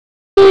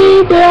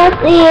this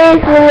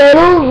is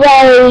little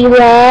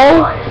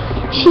Raelyn.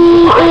 She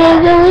is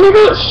a little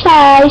bit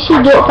shy. She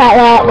gets like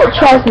that, but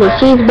trust me,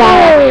 she's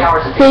bad.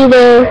 See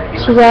there,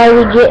 she's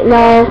already getting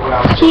on.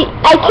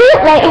 I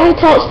can't let her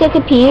touch the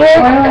computer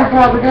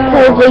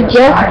because we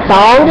just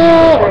bought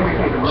it.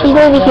 She's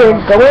over here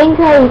going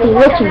crazy.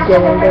 What you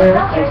doing, girl?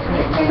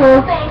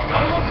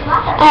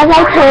 As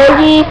I told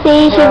you,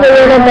 see, she's a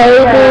little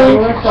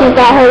baby. She's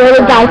got her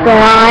little diaper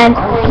on.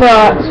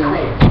 Look,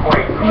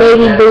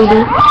 baby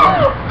booty.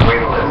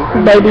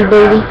 Baby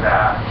booty.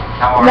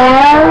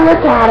 Now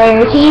look at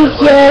her. She's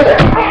just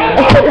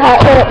take her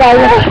up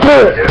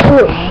there.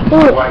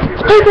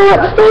 Take her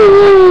up the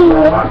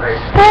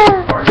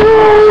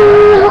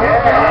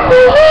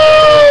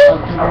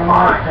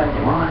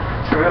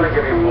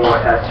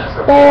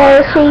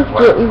there, she's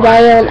getting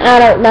down. I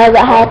don't know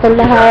what happened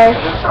to her.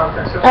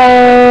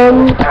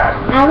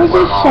 I was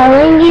just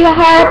showing you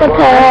her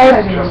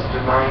because,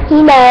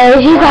 you know,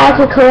 you guys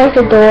are quite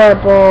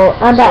adorable.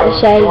 I'm about to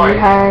show you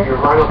her.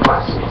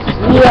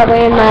 Yeah,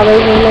 we're in my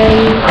living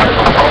room.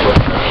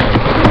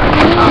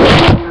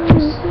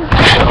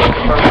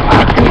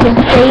 You can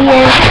see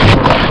her.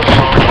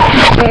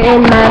 We're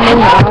in my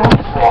room.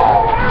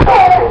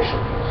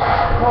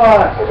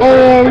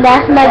 And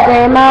that's my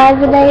grandma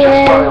over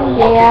there.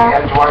 Yeah.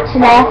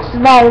 And that's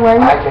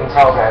Raelyn. I can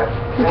tell that.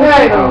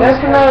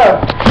 Listen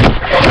up.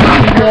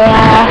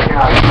 Yeah.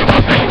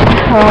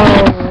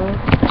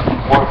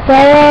 So,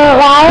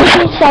 I was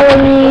just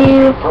showing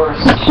you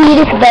the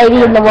cutest baby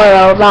in the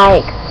world.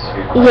 Like,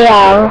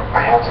 yeah.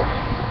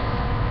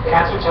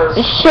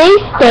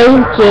 She's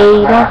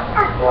stinky.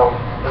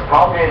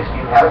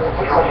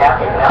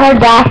 Her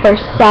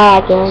diaper's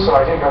sagging.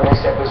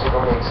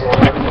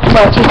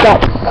 Well, she's got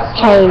to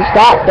change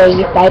that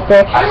baby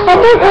diaper. I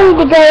think I need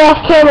to go off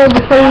camera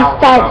before you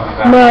start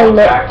smelling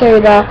it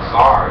through the...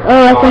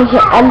 Oh, I think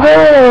I'm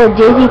getting a little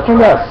dizzy from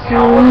that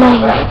smell.